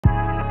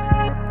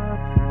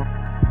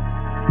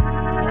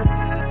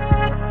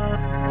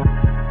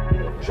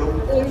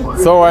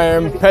So I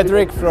am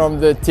Patrick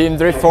from the team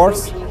Drift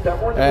Force.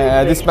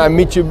 This is my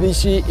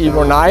Mitsubishi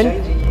Evo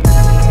 9.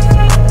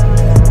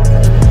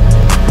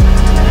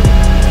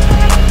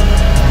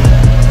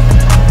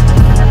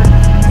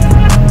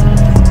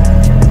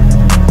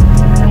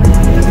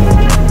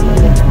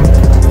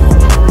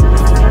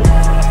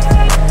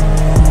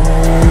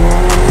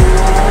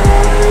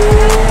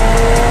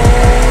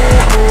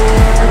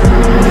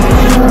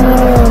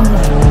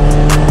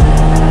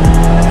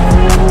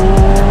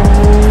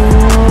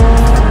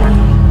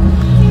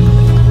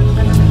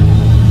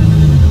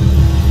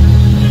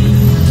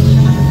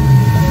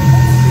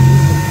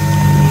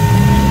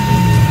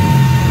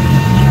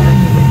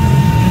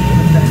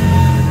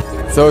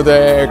 So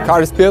the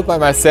car is built by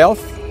myself,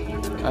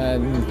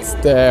 and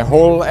the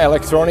whole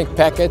electronic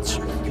package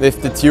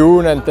with the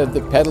tune and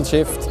the pedal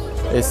shift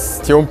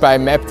is tuned by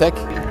Maptec.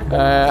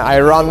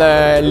 I run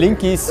a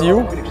Link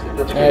ECU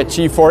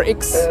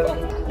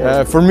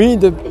G4X. For me,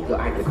 the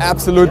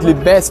absolutely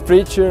best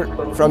feature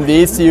from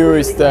the ECU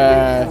is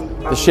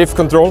the shift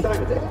control.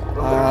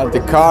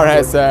 The car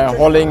has a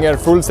Holinger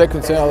full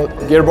sequential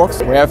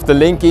gearbox. We have the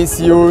Link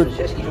ECU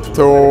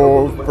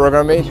to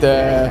program it,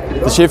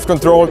 the shift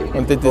control,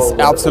 and it is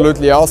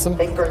absolutely awesome.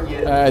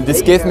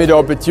 This gives me the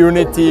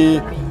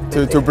opportunity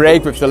to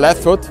brake with the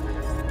left foot,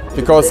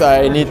 because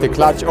I need the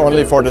clutch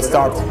only for the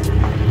start.